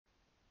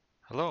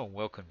Hello and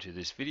welcome to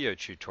this video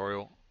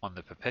tutorial on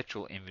the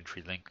Perpetual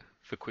Inventory link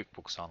for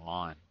QuickBooks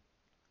Online.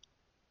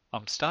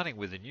 I'm starting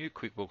with a new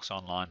QuickBooks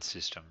Online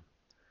system.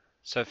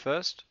 So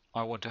first,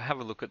 I want to have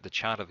a look at the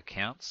chart of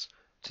accounts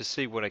to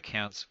see what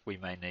accounts we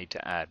may need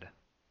to add.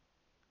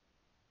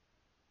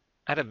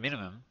 At a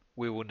minimum,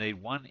 we will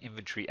need one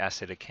inventory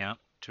asset account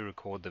to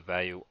record the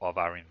value of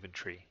our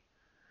inventory.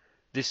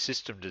 This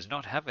system does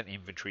not have an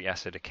inventory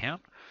asset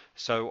account,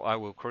 so I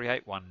will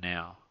create one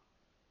now.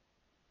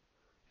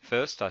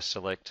 First, I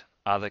select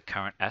Other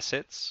Current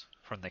Assets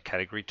from the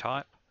category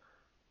type.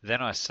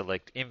 Then I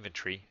select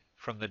Inventory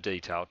from the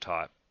detail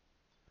type.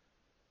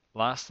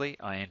 Lastly,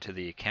 I enter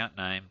the account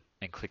name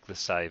and click the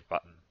Save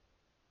button.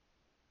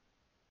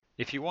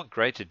 If you want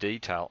greater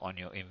detail on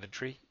your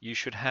inventory, you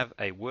should have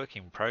a Work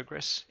in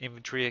Progress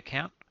inventory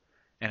account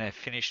and a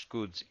Finished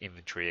Goods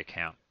inventory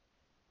account.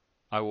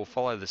 I will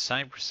follow the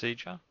same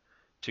procedure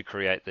to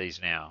create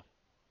these now.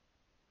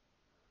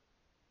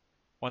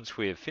 Once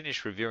we have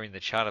finished reviewing the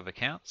chart of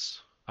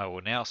accounts, I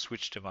will now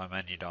switch to my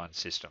ManuDyn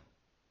system.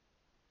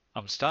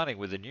 I'm starting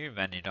with a new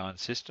ManuDyn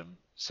system,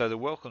 so the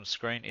welcome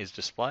screen is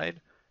displayed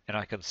and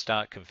I can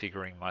start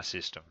configuring my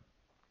system.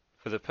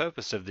 For the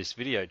purpose of this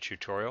video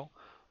tutorial,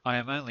 I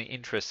am only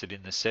interested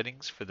in the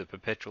settings for the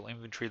Perpetual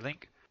Inventory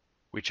link,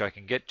 which I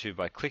can get to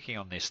by clicking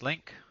on this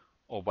link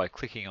or by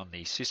clicking on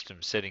the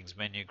System Settings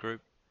menu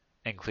group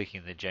and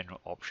clicking the General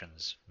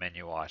Options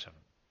menu item.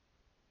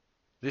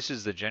 This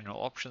is the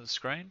General Options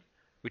screen,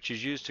 which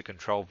is used to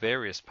control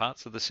various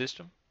parts of the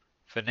system.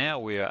 For now,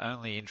 we are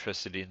only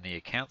interested in the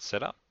account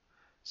setup,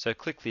 so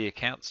click the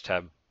Accounts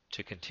tab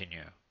to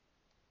continue.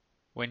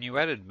 When you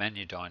added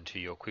ManuDyn to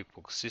your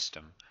QuickBooks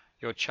system,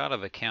 your chart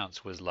of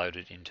accounts was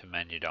loaded into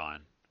ManuDyn.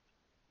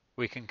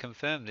 We can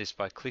confirm this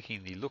by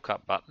clicking the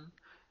Lookup button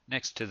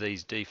next to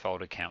these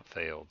default account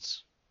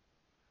fields.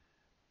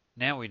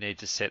 Now we need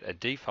to set a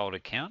default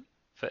account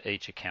for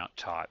each account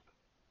type.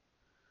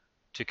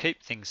 To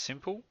keep things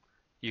simple,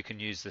 you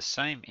can use the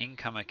same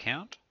income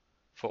account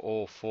for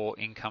all 4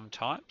 income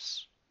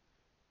types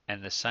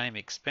and the same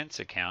expense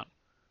account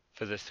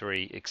for the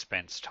 3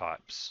 expense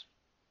types.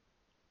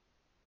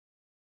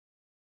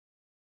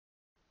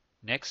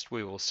 Next,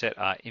 we will set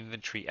our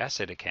inventory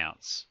asset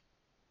accounts.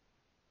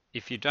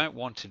 If you don't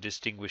want to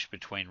distinguish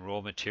between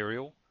raw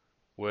material,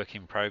 work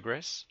in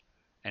progress,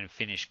 and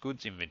finished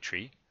goods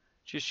inventory,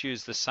 just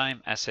use the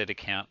same asset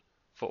account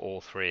for all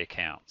 3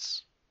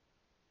 accounts.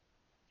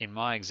 In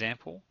my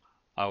example,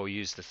 I will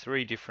use the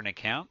 3 different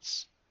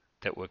accounts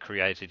that were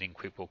created in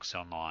QuickBooks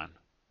Online.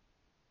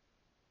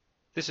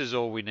 This is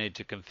all we need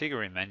to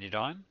configure in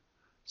ManuDyn,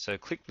 so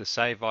click the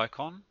Save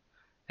icon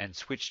and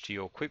switch to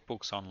your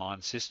QuickBooks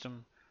Online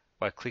system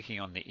by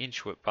clicking on the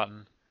Intuit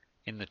button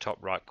in the top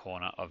right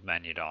corner of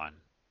ManuDyn.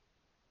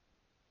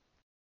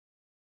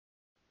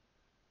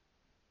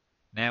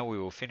 Now we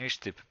will finish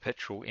the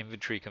Perpetual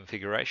Inventory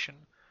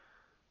configuration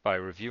by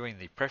reviewing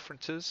the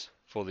preferences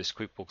for this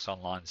QuickBooks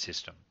Online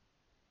system.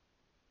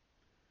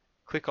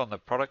 Click on the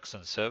Products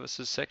and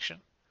Services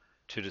section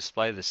to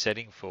display the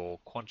setting for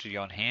Quantity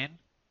on Hand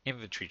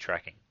Inventory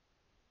Tracking.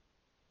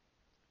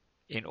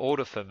 In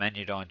order for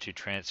ManuDyn to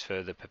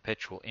transfer the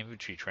Perpetual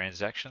Inventory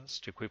transactions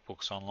to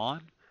QuickBooks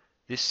Online,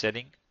 this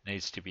setting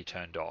needs to be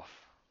turned off.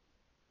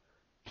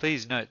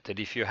 Please note that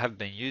if you have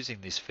been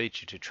using this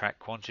feature to track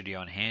quantity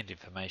on hand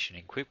information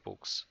in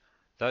QuickBooks,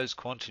 those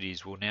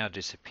quantities will now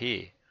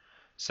disappear,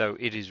 so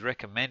it is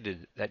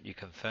recommended that you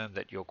confirm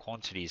that your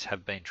quantities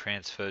have been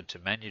transferred to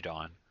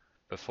ManuDyn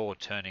before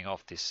turning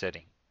off this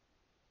setting.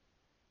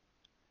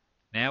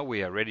 Now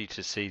we are ready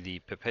to see the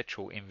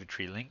Perpetual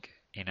Inventory link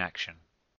in action.